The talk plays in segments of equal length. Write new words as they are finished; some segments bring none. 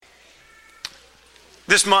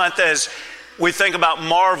This month, as we think about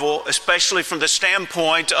marvel, especially from the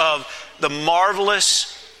standpoint of the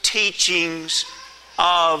marvelous teachings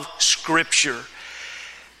of Scripture.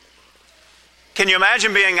 Can you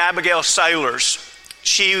imagine being Abigail Sailors?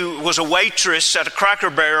 She was a waitress at a Cracker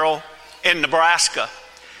Barrel in Nebraska.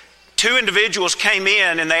 Two individuals came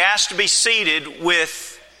in and they asked to be seated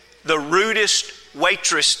with the rudest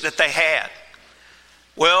waitress that they had.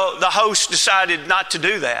 Well, the host decided not to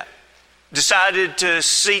do that. Decided to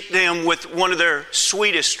seat them with one of their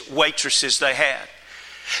sweetest waitresses they had.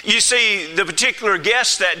 You see, the particular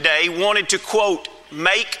guest that day wanted to, quote,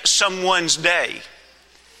 make someone's day.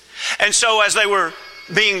 And so as they were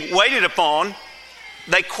being waited upon,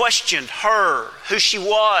 they questioned her, who she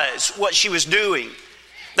was, what she was doing.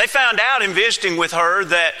 They found out in visiting with her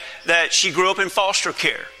that she grew up in foster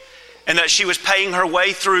care and that she was paying her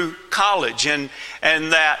way through college and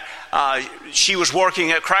that she was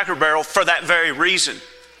working at Cracker Barrel for that very reason.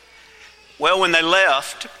 Well, when they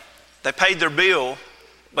left, they paid their bill,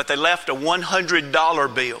 but they left a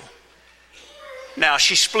 $100 bill. Now,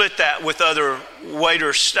 she split that with other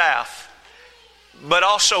waiter staff. But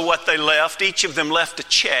also what they left, each of them left a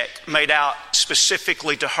check made out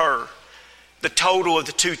specifically to her. The total of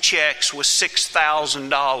the two checks was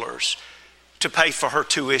 $6,000 to pay for her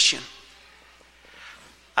tuition.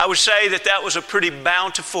 I would say that was a pretty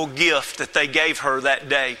bountiful gift that they gave her that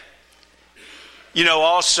day. You know,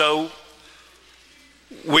 also,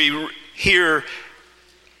 we hear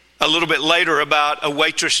a little bit later about a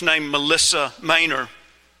waitress named Melissa Maynor.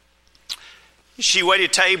 She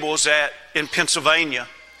waited tables in Pennsylvania.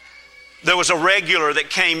 There was a regular that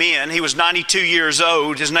came in. He was 92 years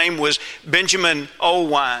old. His name was Benjamin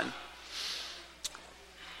Olwine.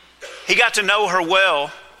 He got to know her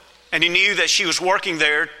well, and he knew that she was working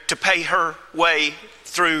there to pay her way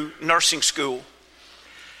through nursing school.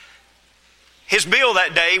 His bill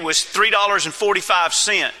that day was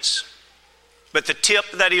 $3.45, but the tip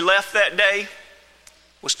that he left that day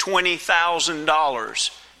was $20,000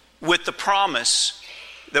 with the promise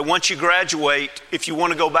that once you graduate, if you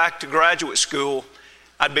want to go back to graduate school,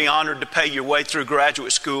 I'd be honored to pay your way through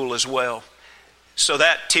graduate school as well. So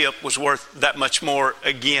that tip was worth that much more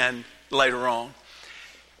again later on.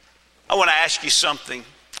 I want to ask you something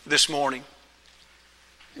this morning.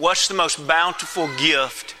 What's the most bountiful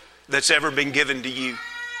gift that's ever been given to you?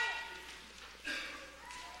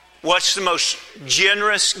 What's the most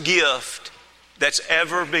generous gift that's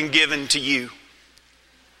ever been given to you?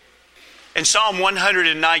 In Psalm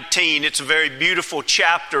 119, it's a very beautiful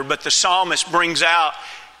chapter, but the psalmist brings out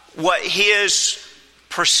what his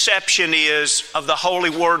perception is of the holy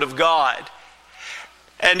Word of God.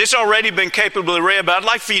 And it's already been capably read, but I'd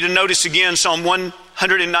like for you to notice again Psalm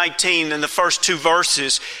 119 in the first two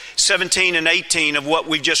verses, 17 and 18 of what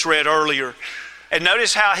we just read earlier. And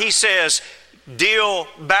notice how he says, deal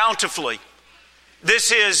bountifully.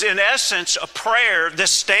 This is in essence a prayer.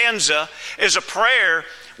 This stanza is a prayer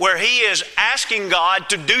where he is asking God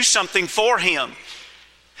to do something for him.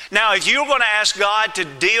 Now, if you're going to ask God to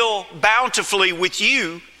deal bountifully with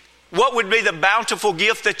you, what would be the bountiful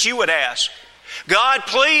gift that you would ask? God,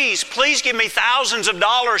 please give me thousands of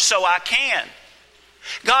dollars so I can.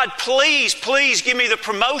 God, please give me the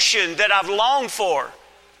promotion that I've longed for.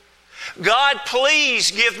 God,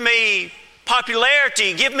 please give me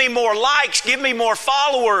popularity, give me more likes, give me more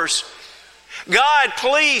followers. God,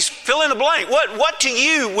 please fill in the blank. What to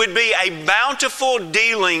you would be a bountiful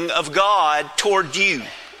dealing of God toward you?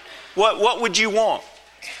 What would you want?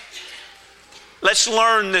 Let's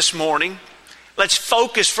learn this morning. Let's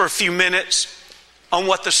focus for a few minutes on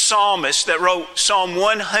what the psalmist that wrote Psalm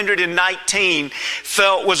 119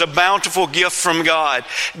 felt was a bountiful gift from God.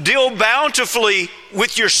 Deal bountifully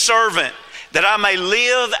with your servant, that I may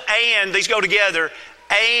live and, these go together,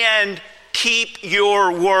 and keep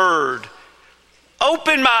your word.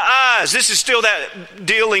 Open my eyes. This is still that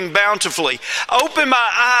dealing bountifully. Open my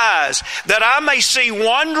eyes that I may see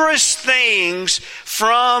wondrous things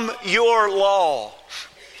from your law.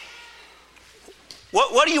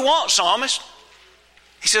 What do you want, psalmist?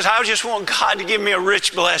 He says, I just want God to give me a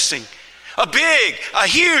rich blessing. A big, a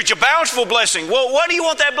huge, a bountiful blessing. Well, what do you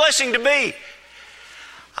want that blessing to be?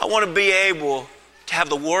 I want to be able to have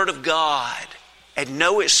the Word of God and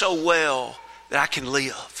know it so well that I can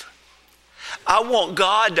live. I want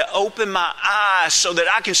God to open my eyes so that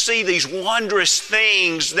I can see these wondrous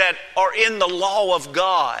things that are in the law of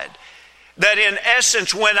God. That in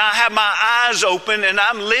essence, when I have my eyes open and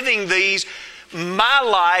I'm living these, my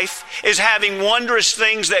life is having wondrous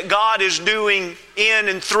things that God is doing in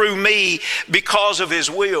and through me because of His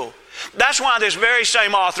will. That's why this very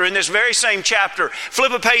same author in this very same chapter,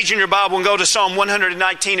 flip a page in your Bible and go to Psalm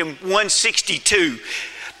 119 and 162.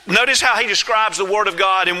 Notice how he describes the Word of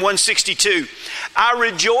God in 162. I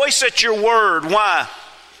rejoice at your word. Why?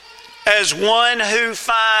 As one who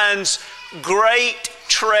finds great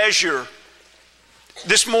treasure.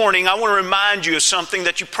 This morning, I want to remind you of something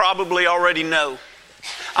that you probably already know.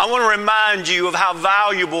 I want to remind you of how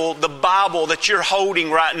valuable the Bible that you're holding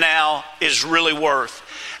right now is really worth.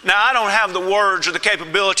 Now, I don't have the words or the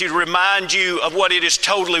capability to remind you of what it is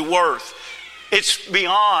totally worth. It's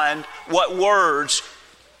beyond what words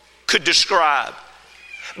could describe.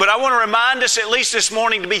 But I want to remind us, at least this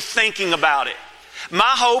morning, to be thinking about it.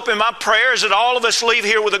 My hope and my prayer is that all of us leave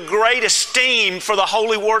here with a great esteem for the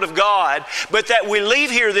holy Word of God, but that we leave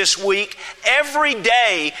here this week every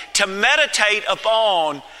day to meditate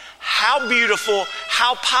upon how beautiful,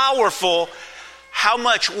 how powerful, how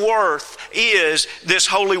much worth is this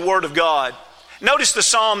holy Word of God. Notice the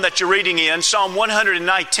psalm that you're reading in. Psalm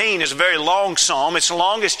 119 is a very long psalm. It's the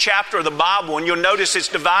longest chapter of the Bible, and you'll notice it's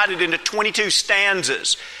divided into 22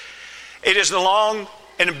 stanzas. It is the long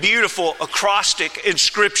and a beautiful acrostic in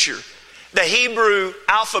Scripture. The Hebrew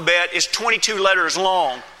alphabet is 22 letters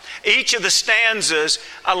long. Each of the stanzas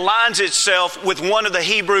aligns itself with one of the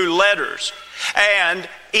Hebrew letters. And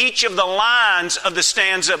each of the lines of the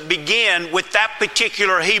stanza begin with that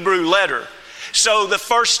particular Hebrew letter. So the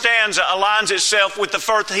first stanza aligns itself with the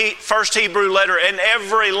first Hebrew letter, and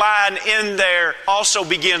every line in there also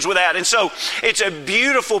begins with that. And so it's a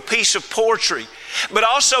beautiful piece of poetry. But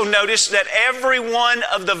also notice that every one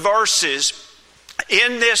of the verses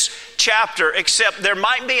in this chapter, except there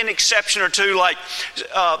might be an exception or two, like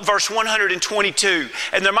verse 122,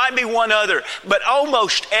 and there might be one other, but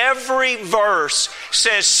almost every verse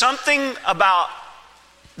says something about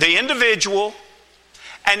the individual,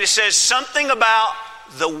 and it says something about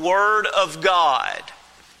the Word of God.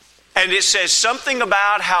 And it says something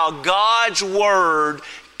about how God's Word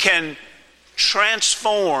can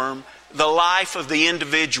transform the life of the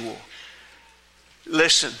individual.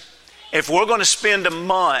 Listen, if we're going to spend a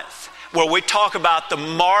month where we talk about the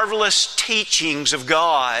marvelous teachings of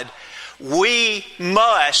God, we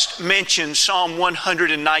must mention Psalm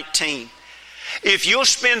 119. If you'll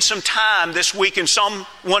spend some time this week in Psalm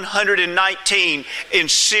 119 in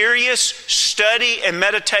serious study and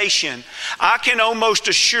meditation, I can almost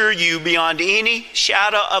assure you beyond any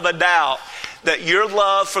shadow of a doubt that your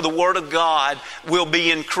love for the Word of God will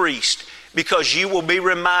be increased, because you will be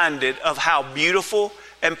reminded of how beautiful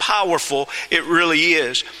and powerful it really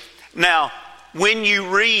is. Now, when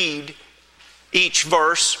you read each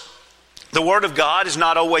verse, the Word of God is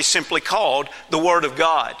not always simply called the Word of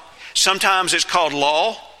God. Sometimes it's called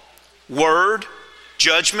law, word,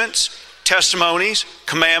 judgments, testimonies,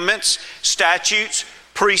 commandments, statutes,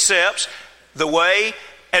 precepts, the way,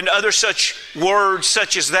 and other such words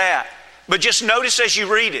such as that. But just notice as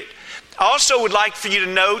you read it. I also would like for you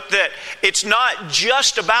to note that it's not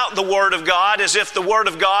just about the Word of God as if the Word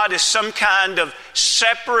of God is some kind of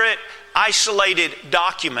separate, isolated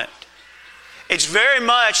document. It's very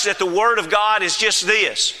much that the Word of God is just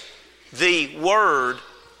this, the Word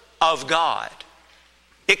of God.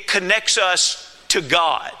 It connects us to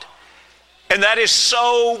God. And that is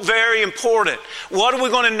so very important. What are we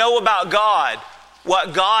going to know about God?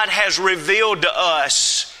 What God has revealed to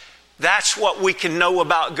us. That's what we can know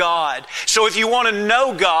about God. So if you want to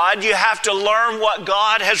know God, you have to learn what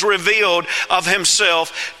God has revealed of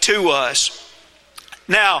Himself to us.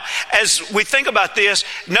 Now, as we think about this,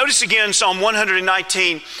 notice again Psalm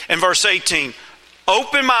 119 and verse 18.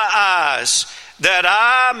 Open my eyes that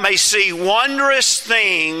I may see wondrous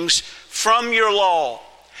things from your law.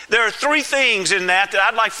 There are three things in that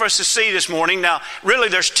I'd like for us to see this morning. Now, really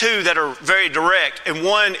there's two that are very direct, and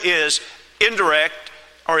one is indirect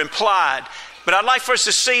or implied. But I'd like for us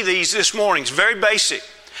to see these this morning. It's very basic.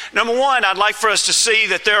 Number one, I'd like for us to see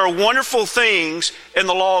that there are wonderful things in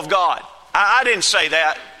the law of God. I didn't say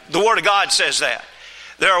that. The Word of God says that.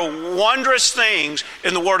 There are wondrous things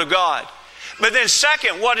in the Word of God. But then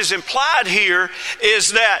second, what is implied here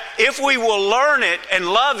is that if we will learn it and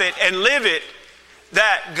love it and live it,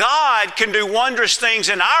 that God can do wondrous things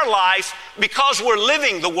in our life because we're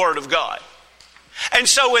living the Word of God. And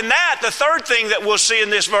so in that, the third thing that we'll see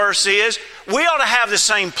in this verse is we ought to have the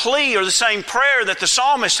same plea or the same prayer that the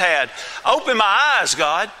psalmist had. Open my eyes,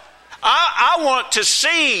 God. I want to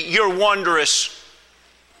see your wondrous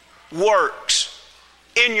works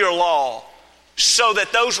in your law, so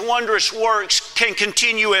that those wondrous works can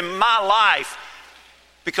continue in my life.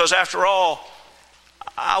 Because after all,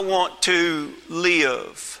 I want to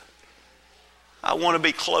live. I want to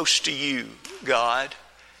be close to you, God.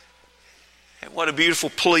 And what a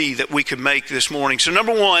beautiful plea that we could make this morning. So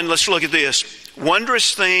number one, let's look at this.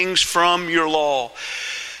 Wondrous things from your law.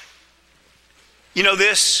 You know,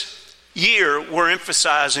 this year we're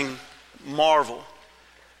emphasizing marvel.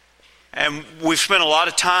 And we've spent a lot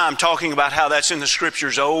of time talking about how that's in the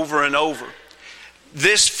Scriptures over and over.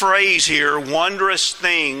 This phrase here, wondrous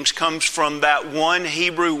things, comes from that one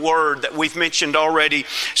Hebrew word that we've mentioned already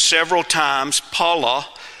several times, pala,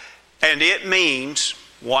 and it means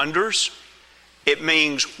wonders. It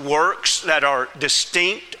means works that are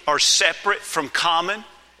distinct or separate from common.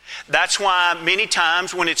 That's why many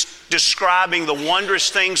times when it's describing the wondrous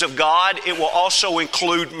things of God, it will also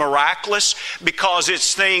include miraculous, because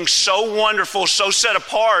it's things so wonderful, so set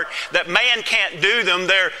apart that man can't do them.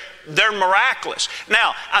 They're miraculous.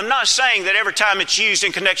 Now, I'm not saying that every time it's used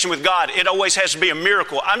in connection with God, it always has to be a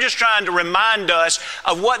miracle. I'm just trying to remind us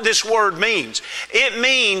of what this word means. It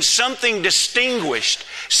means something distinguished,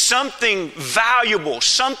 something valuable,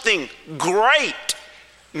 something great.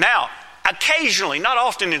 Now, occasionally, not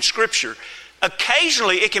often in Scripture,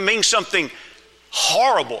 occasionally it can mean something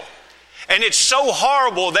horrible. And it's so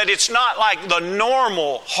horrible that it's not like the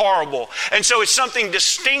normal horrible. And so it's something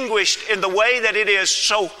distinguished in the way that it is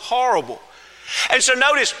so horrible. And so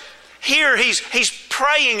notice, here he's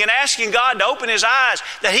praying and asking God to open his eyes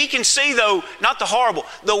that he can see, though, not the horrible,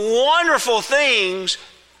 the wonderful things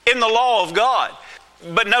in the law of God.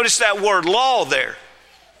 But notice that word law there.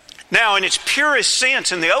 Now, in its purest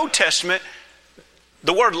sense in the Old Testament,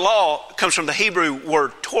 the word law comes from the Hebrew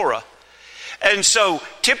word Torah. And so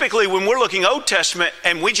typically when we're looking Old Testament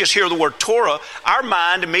and we just hear the word Torah, our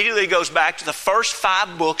mind immediately goes back to the first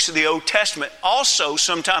 5 books of the Old Testament, also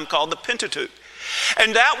sometimes called the Pentateuch.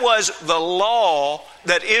 And that was the law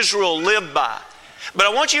that Israel lived by. But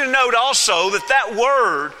I want you to note also that that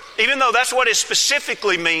word, even though that's what it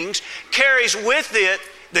specifically means, carries with it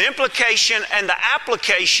the implication and the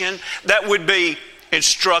application that would be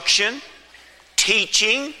instruction,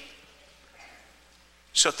 teaching.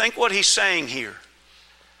 So think what he's saying here.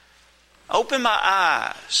 Open my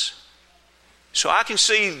eyes so I can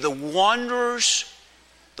see the wondrous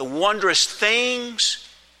things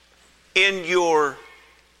in your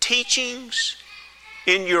teachings,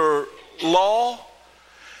 in your law.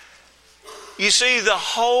 You see, the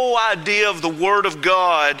whole idea of the Word of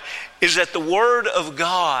God is that the Word of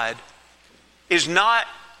God is not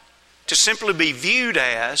to simply be viewed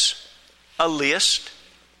as a list.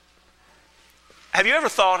 Have you ever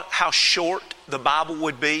thought how short the Bible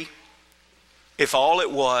would be if all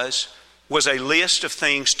it was a list of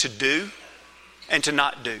things to do and to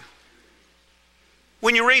not do?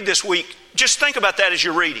 When you read this week, just think about that as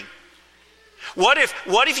you're reading. What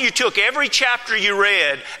if you took every chapter you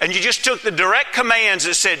read and you just took the direct commands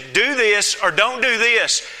that said, do this or don't do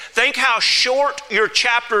this? Think how short your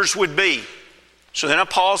chapters would be. So then I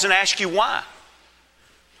pause and ask you why.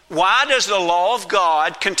 Why does the law of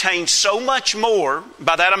God contain so much more?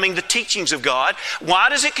 By that I mean the teachings of God. Why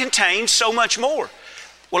does it contain so much more?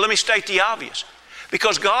 Well, let me state the obvious.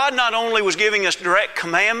 Because God not only was giving us direct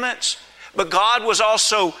commandments, but God was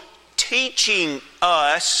also teaching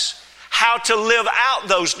us how to live out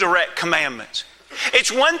those direct commandments.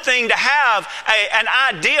 It's one thing to have an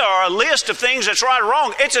idea or a list of things that's right or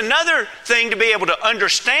wrong. It's another thing to be able to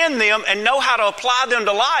understand them and know how to apply them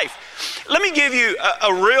to life. Let me give you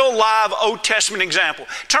a real live Old Testament example.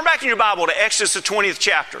 Turn back in your Bible to Exodus, the 20th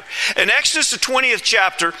chapter. In Exodus, the 20th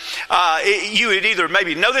chapter, you would either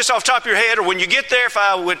maybe know this off the top of your head, or when you get there,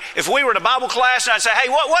 if we were in a Bible class and I'd say, hey,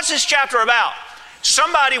 what's this chapter about?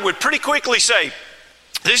 Somebody would pretty quickly say,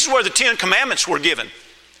 this is where the 10 Commandments were given.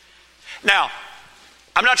 Now,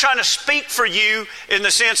 I'm not trying to speak for you in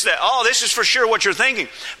the sense that, this is for sure what you're thinking.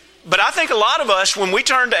 But I think a lot of us, when we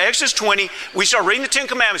turn to Exodus 20, we start reading the 10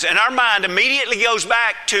 Commandments, and our mind immediately goes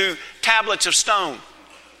back to tablets of stone.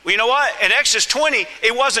 Well, you know what? In Exodus 20,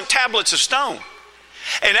 it wasn't tablets of stone.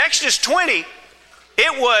 In Exodus 20,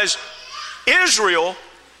 it was Israel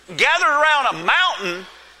gathered around a mountain.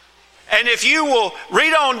 And if you will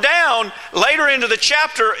read on down later into the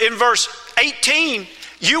chapter in verse 18,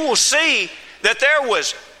 you will see that it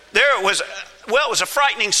was a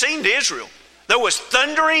frightening scene to Israel. There was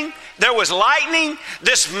thundering, there was lightning,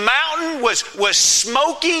 this mountain was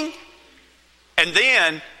smoking, and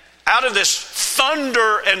then out of this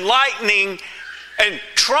thunder and lightning and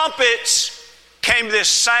trumpets came this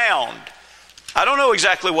sound. I don't know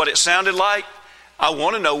exactly what it sounded like. I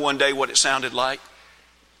want to know one day what it sounded like.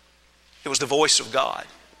 It was the voice of God.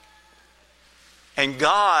 And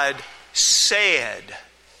God said,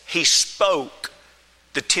 He spoke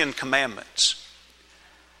the 10 Commandments.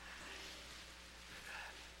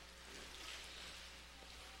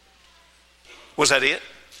 Was that it?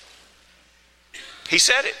 He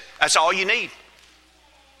said it. That's all you need.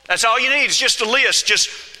 That's all you need. It's just a list. Just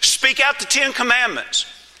speak out the 10 commandments.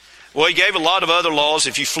 Well, he gave a lot of other laws.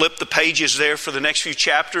 If you flip the pages there for the next few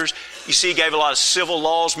chapters, you see he gave a lot of civil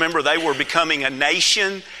laws. Remember, they were becoming a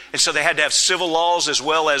nation, and so they had to have civil laws as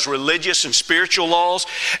well as religious and spiritual laws.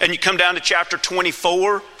 And you come down to chapter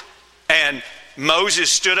 24, and Moses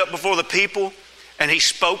stood up before the people, and he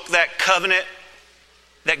spoke that covenant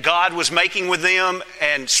that God was making with them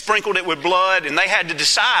and sprinkled it with blood, and they had to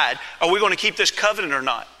decide, are we going to keep this covenant or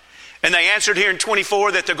not? And they answered here in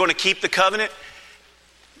 24 that they're going to keep the covenant.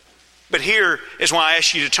 But here is why I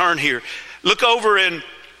ask you to turn here. Look over in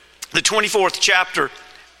the 24th chapter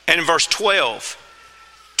and in verse 12.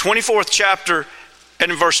 24th chapter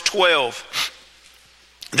and in verse 12.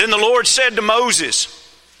 Then the Lord said to Moses,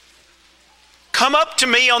 "Come up to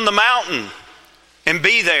me on the mountain and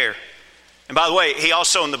be there." And by the way, he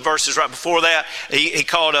also in the verses right before that, he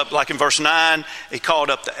called up, like in verse 9, he called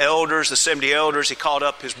up the elders, the 70 elders. He called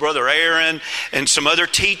up his brother Aaron and some other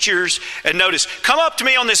teachers. And notice, "Come up to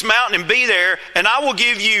me on this mountain and be there, and I will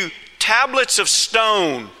give you tablets of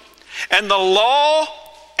stone and the law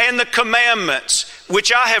and the commandments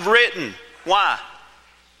which I have written." Why?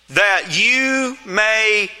 "That you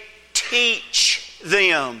may teach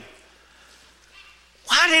them."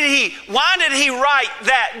 Why did he write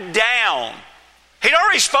that down? He'd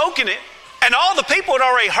already spoken it, and all the people had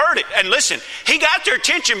already heard it. And listen, he got their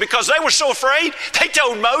attention because they were so afraid. They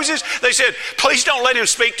told Moses, they said, "Please don't let him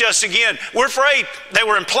speak to us again. We're afraid." They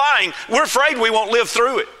were implying, "We're afraid we won't live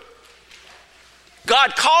through it."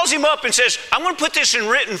 God calls him up and says, "I'm going to put this in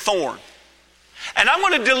written form, and I'm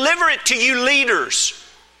going to deliver it to you leaders."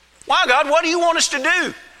 Why, God? What do you want us to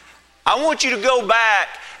do? "I want you to go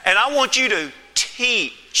back, and I want you to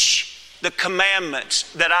teach the commandments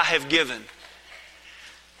that I have given."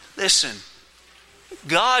 Listen,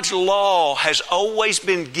 God's law has always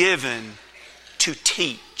been given to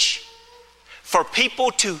teach, for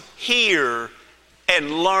people to hear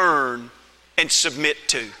and learn and submit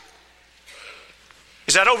to.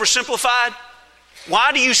 Is that oversimplified?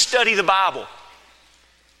 Why do you study the Bible?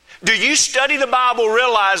 Do you study the Bible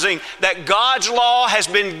realizing that God's law has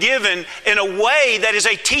been given in a way that is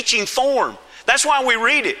a teaching form? That's why we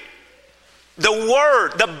read it. The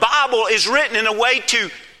Word, the Bible, is written in a way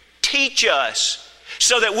to teach us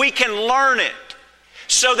so that we can learn it,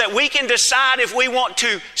 so that we can decide if we want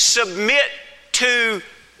to submit to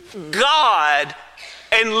God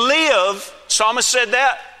and live. Psalmist said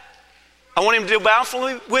that. I want him to do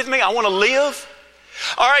bountifully with me. I want to live.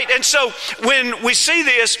 All right, and so when we see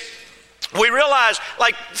this, we realize,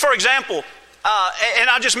 like, for example, and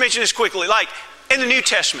I'll just mention this quickly, like in the New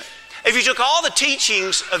Testament, if you took all the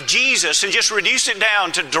teachings of Jesus and just reduced it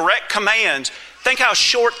down to direct commands, think how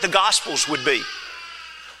short the Gospels would be.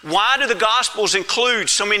 Why do the Gospels include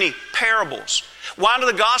so many parables? Why do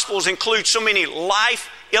the Gospels include so many life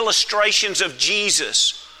illustrations of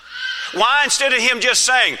Jesus? Why, instead of him just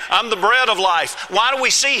saying, "I'm the bread of life," why do we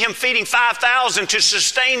see him feeding 5,000 to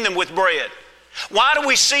sustain them with bread? Why do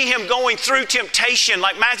we see him going through temptation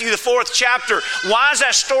like Matthew the 4th chapter? Why is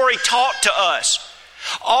that story taught to us?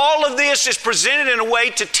 All of this is presented in a way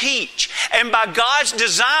to teach. And by God's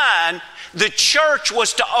design, the church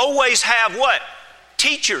was to always have what?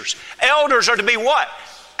 Teachers. Elders are to be what?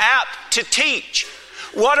 Apt to teach.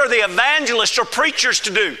 What are the evangelists or preachers to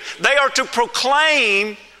do? They are to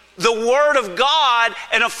proclaim the Word of God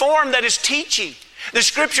in a form that is teaching. The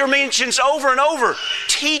Scripture mentions over and over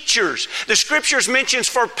teachers. The Scriptures mentions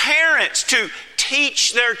for parents to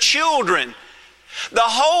teach their children. The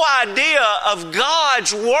whole idea of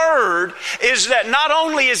God's Word is that not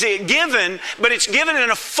only is it given, but it's given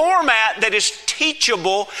in a format that is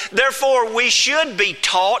teachable. Therefore, we should be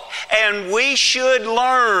taught and we should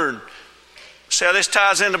learn. See how this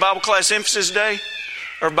ties into Bible Class Emphasis Day?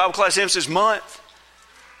 Or Bible Class Emphasis Month?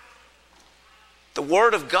 The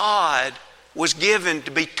Word of God was given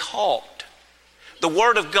to be taught. The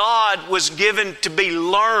Word of God was given to be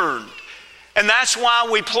learned. And that's why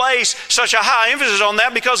we place such a high emphasis on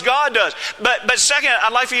that, because God does. But second,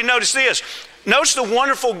 I'd like for you to notice this. Notice the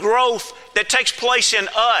wonderful growth that takes place in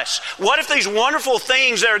us. What if these wonderful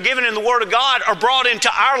things that are given in the Word of God are brought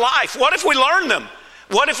into our life? What if we learn them?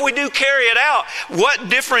 What if we do carry it out? What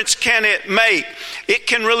difference can it make? It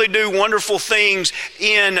can really do wonderful things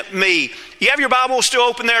in me. You have your Bible still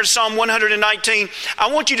open there to Psalm 119. I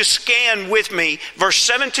want you to scan with me verse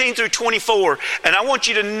 17 through 24, and I want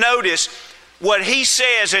you to notice what he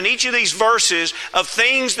says in each of these verses of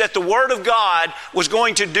things that the Word of God was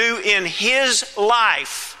going to do in his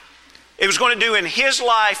life. It was going to do in his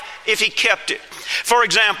life if he kept it. For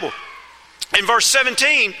example, In verse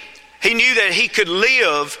 17, he knew that he could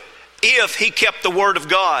live if he kept the word of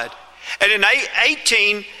God. And in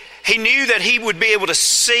 18, he knew that he would be able to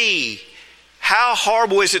see. How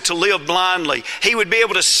horrible is it to live blindly? He would be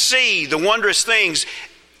able to see the wondrous things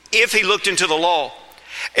if he looked into the law.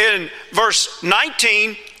 In verse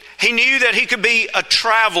 19, he knew that he could be a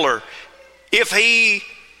traveler if he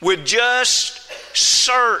would just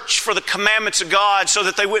search for the commandments of God so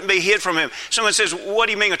that they wouldn't be hid from him. Someone says, what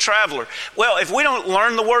do you mean a traveler? Well, if we don't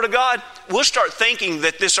learn the Word of God, we'll start thinking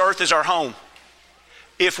that this earth is our home.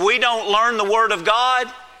 If we don't learn the Word of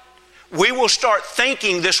God, we will start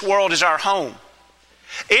thinking this world is our home.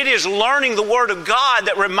 It is learning the Word of God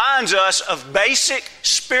that reminds us of basic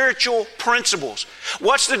spiritual principles.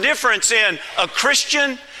 What's the difference in a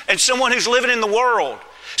Christian and someone who's living in the world?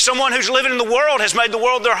 Someone who's living in the world has made the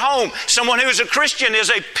world their home. Someone who is a Christian is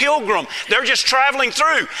a pilgrim. They're just traveling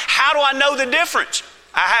through. How do I know the difference?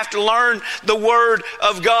 I have to learn the Word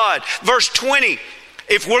of God. Verse 20,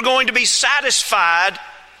 if we're going to be satisfied,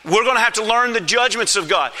 we're going to have to learn the judgments of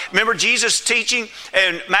God. Remember Jesus' teaching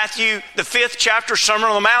in Matthew, the 5th chapter, Sermon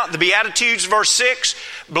on the Mount, the Beatitudes, verse 6.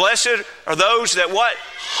 Blessed are those that what?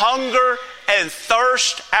 Hunger and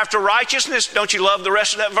thirst after righteousness. Don't you love the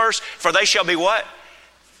rest of that verse? For they shall be what?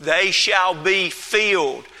 They shall be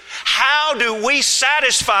filled. How do we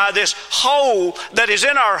satisfy this hole that is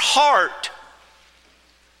in our heart?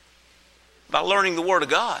 By learning the Word of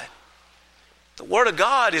God. The Word of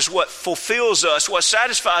God is what fulfills us, what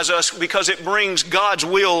satisfies us, because it brings God's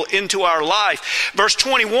will into our life. Verse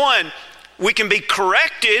 21, we can be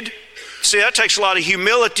corrected. See, that takes a lot of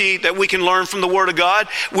humility that we can learn from the Word of God.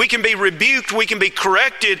 We can be rebuked, we can be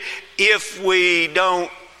corrected if we don't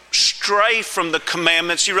stray from the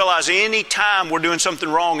commandments. You realize any time we're doing something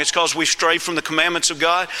wrong, it's because we stray from the commandments of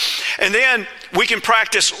God. And then we can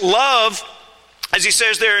practice love, as he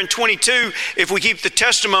says there in 22, if we keep the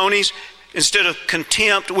testimonies. Instead of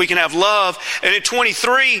contempt, we can have love. And in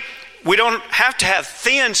 23, we don't have to have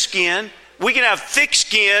thin skin. We can have thick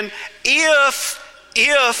skin if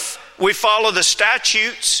we follow the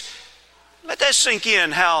statutes. Let that sink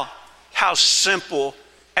in, how simple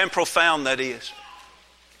and profound that is.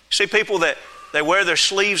 See people that they wear their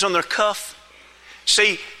sleeves on their cuff.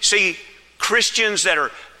 See Christians that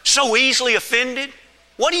are so easily offended.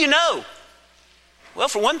 What do you know? Well,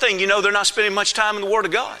 for one thing, you know they're not spending much time in the Word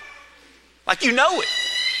of God. Like you know it.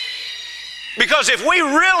 Because if we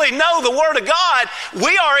really know the Word of God,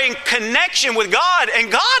 we are in connection with God,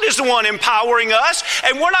 and God is the one empowering us,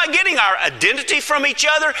 and we're not getting our identity from each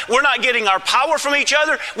other. We're not getting our power from each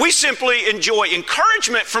other. We simply enjoy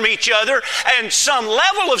encouragement from each other and some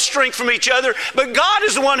level of strength from each other, but God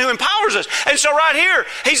is the one who empowers us. And so right here,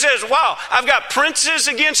 he says, wow, I've got princes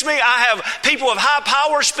against me. I have people of high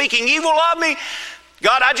power speaking evil of me.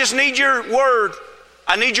 God, I just need your Word.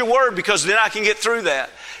 I need your Word because then I can get through that.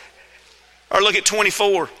 Or look at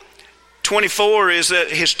 24. 24 is that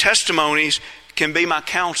his testimonies can be my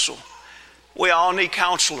counsel. We all need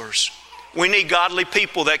counselors. We need godly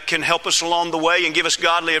people that can help us along the way and give us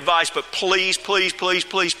godly advice. But please, please, please,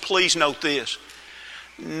 please, please note this.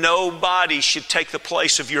 Nobody should take the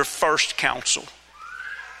place of your first counsel.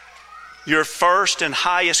 Your first and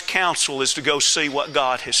highest counsel is to go see what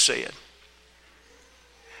God has said.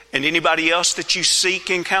 And anybody else that you seek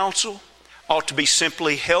in counsel ought to be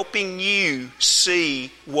simply helping you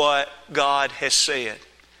see what God has said.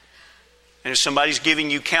 And if somebody's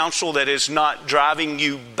giving you counsel that is not driving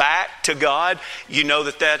you back to God, you know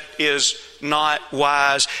that that is not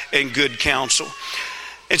wise and good counsel.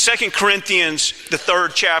 In 2 Corinthians, the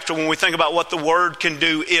 3rd chapter, when we think about what the Word can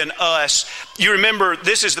do in us, you remember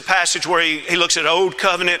this is the passage where he looks at Old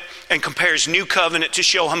Covenant and compares New Covenant to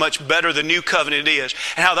show how much better the New Covenant is.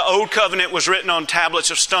 And how the Old Covenant was written on tablets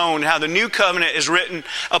of stone, and how the New Covenant is written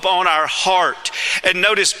upon our heart. And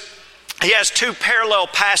notice, he has two parallel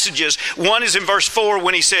passages. One is in verse 4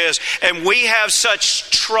 when he says, and we have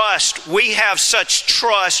such trust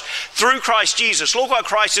through Christ Jesus. Look what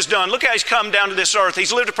Christ has done. Look how he's come down to this earth.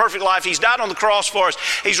 He's lived a perfect life. He's died on the cross for us.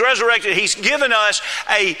 He's resurrected. He's given us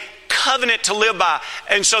a covenant to live by.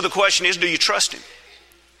 And so the question is, do you trust him?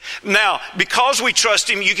 Now, because we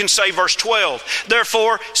trust him, you can say verse 12,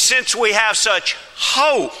 therefore, since we have such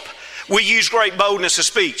hope, we use great boldness of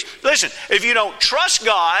speech. Listen, if you don't trust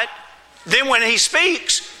God, then when he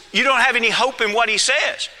speaks, you don't have any hope in what he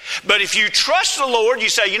says. But if you trust the Lord, you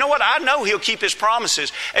say, you know what, I know he'll keep his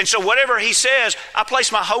promises. And so whatever he says, I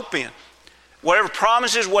place my hope in. Whatever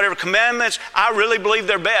promises, whatever commandments, I really believe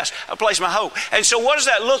they're best. I place my hope. And so what does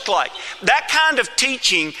that look like? That kind of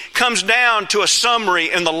teaching comes down to a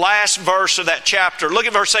summary in the last verse of that chapter. Look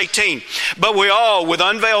at verse 18. But we all, with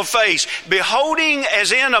unveiled face, beholding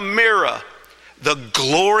as in a mirror the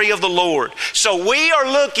glory of the Lord. So we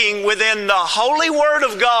are looking within the holy word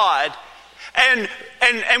of God, and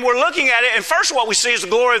we're looking at it, and first what we see is the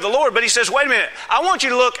glory of the Lord. But he says, wait a minute, I want you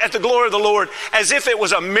to look at the glory of the Lord as if it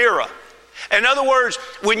was a mirror. In other words,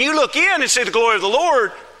 when you look in and see the glory of the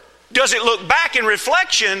Lord, does it look back in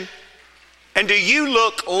reflection? And do you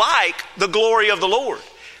look like the glory of the Lord?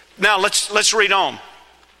 Now let's read on.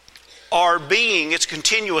 Are being, it's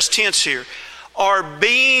continuous tense here, are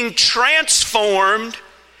being transformed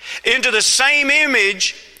into the same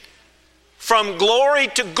image from glory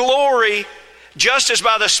to glory, just as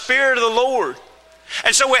by the Spirit of the Lord.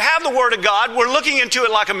 And so we have the Word of God. We're looking into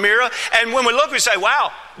it like a mirror. And when we look, we say,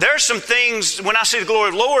 wow, there's some things when I see the glory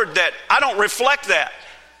of the Lord that I don't reflect that.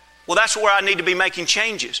 Well, that's where I need to be making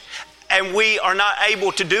changes. And we are not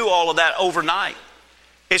able to do all of that overnight.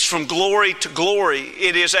 It's from glory to glory.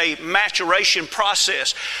 It is a maturation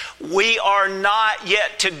process. We are not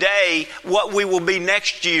yet today what we will be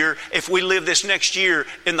next year if we live this next year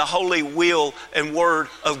in the holy will and Word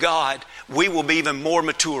of God. We will be even more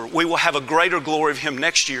mature. We will have a greater glory of Him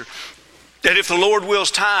next year. That if the Lord wills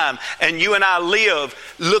time and you and I live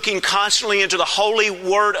looking constantly into the holy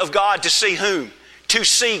Word of God to see whom? To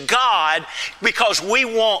see God, because we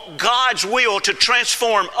want God's will to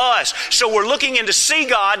transform us. So we're looking in to see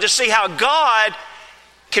God, to see how God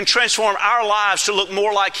can transform our lives to look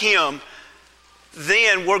more like Him.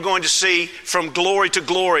 Then we're going to see from glory to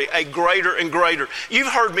glory a greater and greater. You've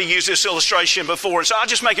heard me use this illustration before, so I'll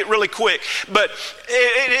just make it really quick. But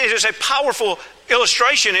it is a powerful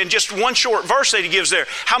illustration in just one short verse that he gives there.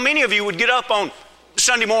 How many of you would get up on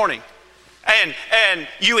Sunday morning and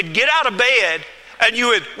you would get out of bed and you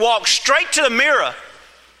would walk straight to the mirror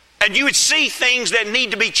and you would see things that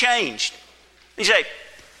need to be changed? You say,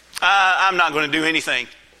 I'm not going to do anything.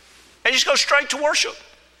 And just go straight to worship.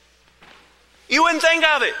 You wouldn't think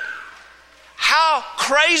of it. How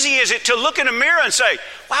crazy is it to look in a mirror and say,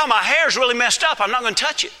 wow, my hair's really messed up. I'm not going to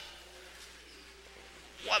touch it.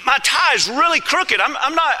 My tie is really crooked.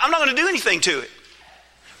 I'm not going to do anything to it.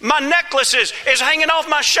 My necklace is hanging off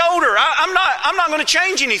my shoulder. I'm not going to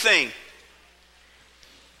change anything.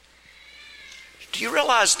 Do you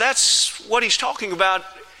realize that's what he's talking about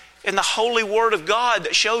in the holy Word of God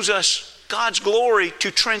that shows us God's glory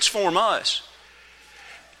to transform us?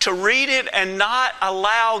 To read it and not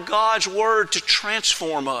allow God's Word to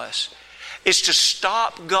transform us is to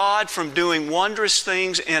stop God from doing wondrous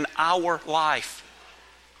things in our life.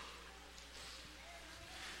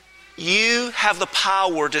 You have the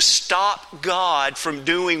power to stop God from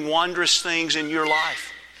doing wondrous things in your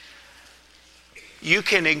life. You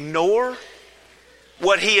can ignore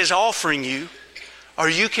what He is offering you, or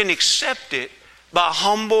you can accept it by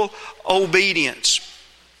humble obedience.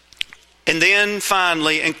 And then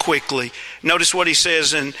finally and quickly, notice what he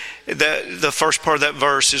says in the first part of that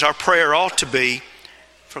verse is our prayer ought to be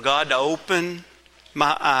for God to open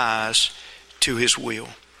my eyes to His will.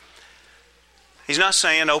 He's not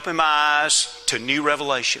saying open my eyes to new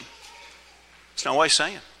revelation. It's not what he's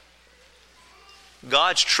saying.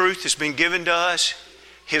 God's truth has been given to us.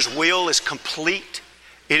 His will is complete.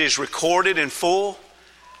 It is recorded in full.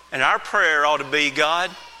 And our prayer ought to be,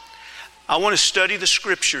 God, I want to study the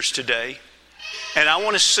Scriptures today, and I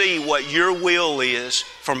want to see what your will is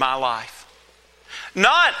for my life.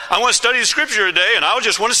 Not, I want to study the Scripture today, and I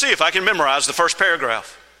just want to see if I can memorize the first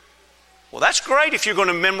paragraph. Well, that's great if you're going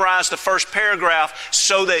to memorize the first paragraph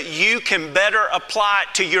so that you can better apply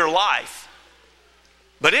it to your life.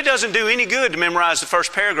 But it doesn't do any good to memorize the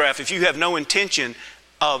first paragraph if you have no intention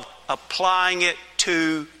of applying it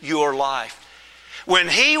to your life. When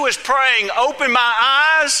he was praying, open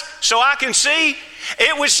my eyes so I can see,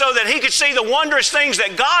 it was so that he could see the wondrous things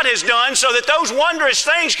that God has done, so that those wondrous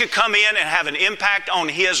things could come in and have an impact on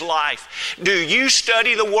his life. Do you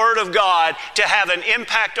study the Word of God to have an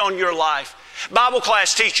impact on your life? Bible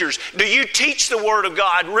class teachers, do you teach the Word of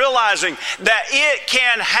God realizing that it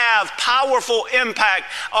can have powerful impact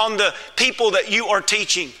on the people that you are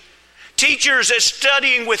teaching? Teachers that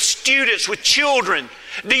studying with students, with children,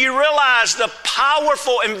 do you realize the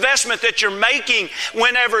powerful investment that you're making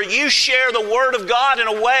whenever you share the Word of God in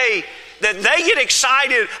a way that they get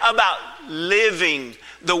excited about living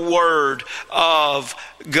the Word of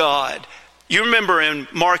God? You remember in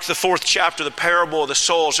Mark the 4th chapter, the parable of the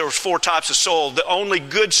soils, there were 4 types of soil. The only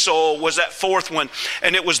good soil was that 4th one.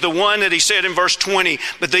 And it was the one that he said in verse 20,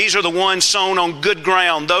 but these are the ones sown on good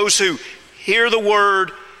ground, those who hear the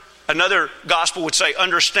word. Another gospel would say,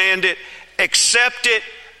 understand it, accept it,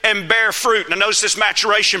 and bear fruit. Now notice this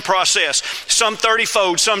maturation process. Some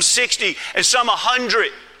 30-fold, some 60, and some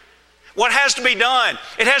 100. What has to be done?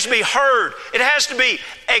 It has to be heard. It has to be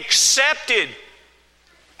accepted.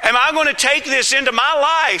 Am I going to take this into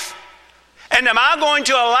my life? And am I going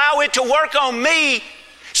to allow it to work on me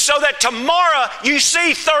so that tomorrow you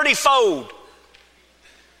see 30-fold?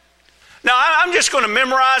 Now, I'm just going to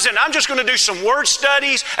memorize it, and I'm just going to do some word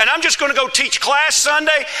studies, and I'm just going to go teach class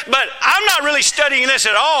Sunday, but I'm not really studying this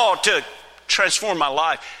at all to transform my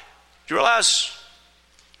life. Do you realize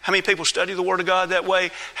how many people study the Word of God that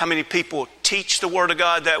way? How many people teach the Word of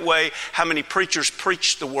God that way? How many preachers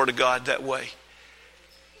preach the Word of God that way?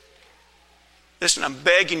 Listen, I'm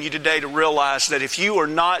begging you today to realize that if you are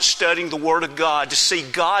not studying the Word of God to see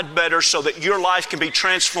God better so that your life can be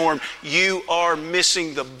transformed, you are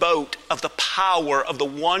missing the boat of the power of the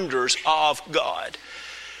wonders of God.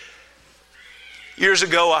 Years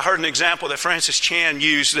ago, I heard an example that Francis Chan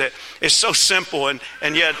used that is so simple and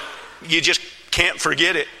yet you just can't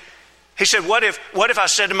forget it. He said, what if I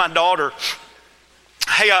said to my daughter,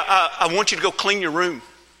 hey, I want you to go clean your room.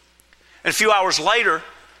 And a few hours later,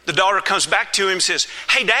 the daughter comes back to him and says,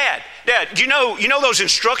 hey, Dad, you know those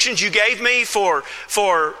instructions you gave me for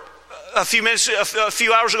a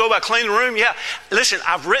few hours ago about cleaning the room? Yeah. Listen,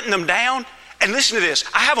 I've written them down, and listen to this.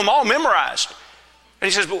 I have them all memorized. And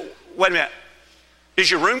he says, but wait a minute. Is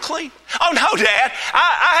your room clean? Oh, no, Dad.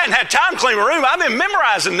 I hadn't had time to clean my room. I've been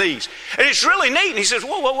memorizing these. And it's really neat. And he says,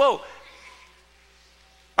 whoa.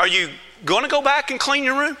 Are you going to go back and clean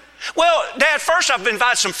your room? Well, Dad, first I've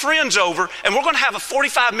invited some friends over, and we're going to have a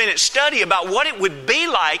 45-minute study about what it would be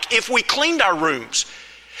like if we cleaned our rooms.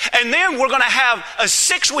 And then we're going to have a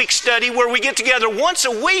 6-week study where we get together once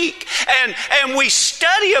a week and we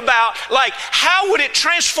study about, like, how would it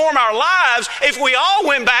transform our lives if we all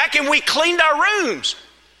went back and we cleaned our rooms?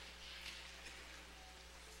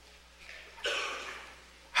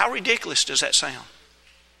 How ridiculous does that sound?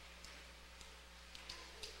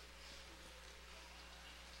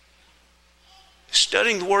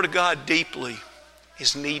 Studying the Word of God deeply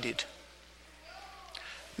is needed.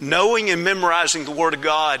 Knowing and memorizing the Word of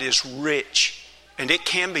God is rich, and it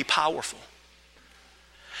can be powerful.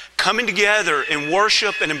 Coming together in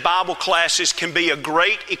worship and in Bible classes can be a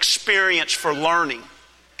great experience for learning.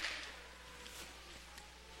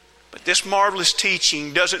 But this marvelous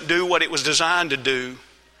teaching doesn't do what it was designed to do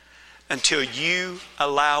until you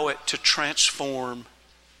allow it to transform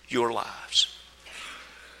your lives.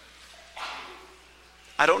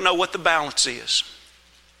 I don't know what the balance is.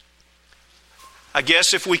 I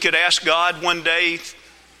guess if we could ask God one day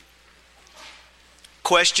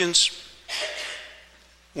questions,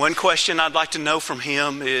 one question I'd like to know from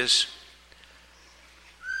Him is,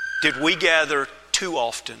 did we gather too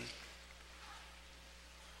often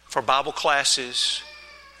for Bible classes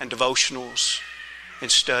and devotionals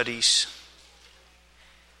and studies?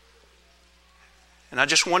 And I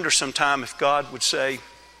just wonder sometime if God would say,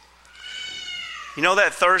 you know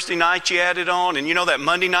that Thursday night you added on, and you know that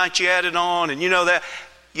Monday night you added on, and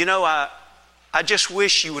I just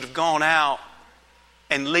wish you would have gone out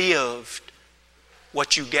and lived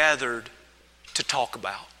what you gathered to talk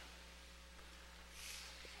about.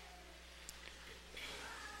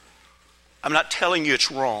 I'm not telling you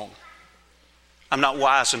it's wrong. I'm not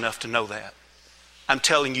wise enough to know that. I'm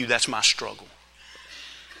telling you that's my struggle.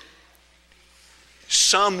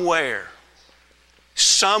 Somewhere,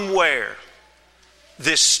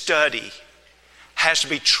 this study has to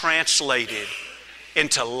be translated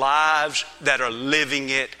into lives that are living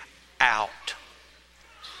it out.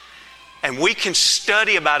 And we can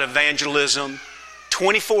study about evangelism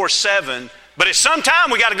 24/7, but at some time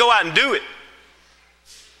we got to go out and do it.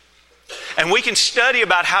 And we can study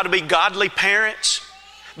about how to be godly parents,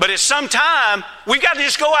 but at some time we got to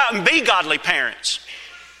just go out and be godly parents.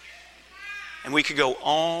 And we could go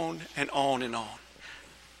on and on and on.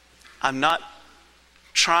 I'm not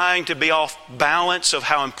trying to be off balance of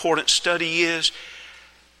how important study is.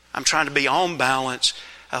 I'm trying to be on balance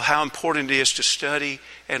of how important it is to study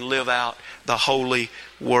and live out the holy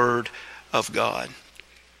Word of God.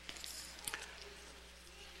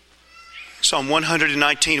 Psalm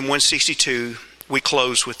 119 and 162, we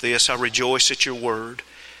close with this. I rejoice at your word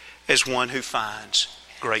as one who finds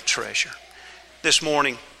great treasure. This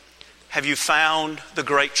morning, have you found the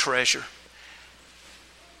great treasure?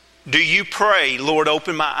 Do you pray, Lord,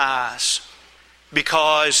 open my eyes?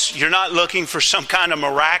 Because you're not looking for some kind of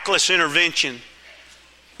miraculous intervention.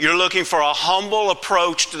 You're looking for a humble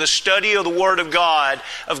approach to the study of the Word of God.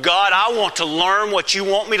 Of God, I want to learn what you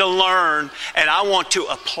want me to learn, and I want to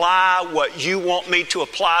apply what you want me to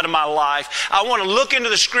apply to my life. I want to look into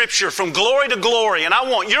the Scripture from glory to glory, and I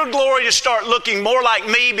want your glory to start looking more like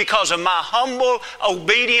me because of my humble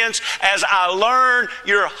obedience as I learn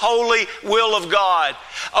your holy will of God.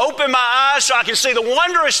 Open my eyes so I can see the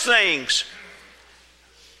wondrous things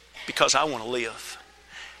because I want to live.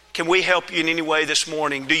 Can we help you in any way this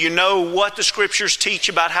morning? Do you know what the Scriptures teach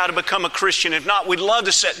about how to become a Christian? If not, we'd love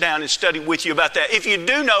to sit down and study with you about that. If you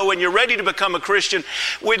do know and you're ready to become a Christian,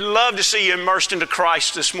 we'd love to see you immersed into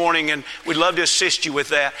Christ this morning, and we'd love to assist you with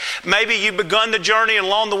that. Maybe you've begun the journey, and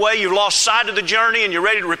along the way you've lost sight of the journey, and you're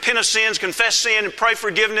ready to repent of sins, confess sin, and pray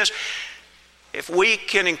forgiveness. If we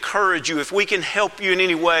can encourage you, if we can help you in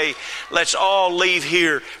any way, let's all leave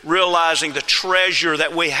here realizing the treasure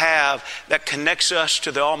that we have that connects us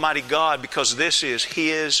to the Almighty God, because this is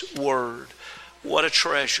His Word. What a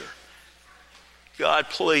treasure. God,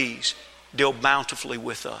 please deal bountifully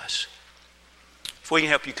with us. If we can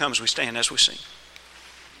help you, come as we stand, as we sing.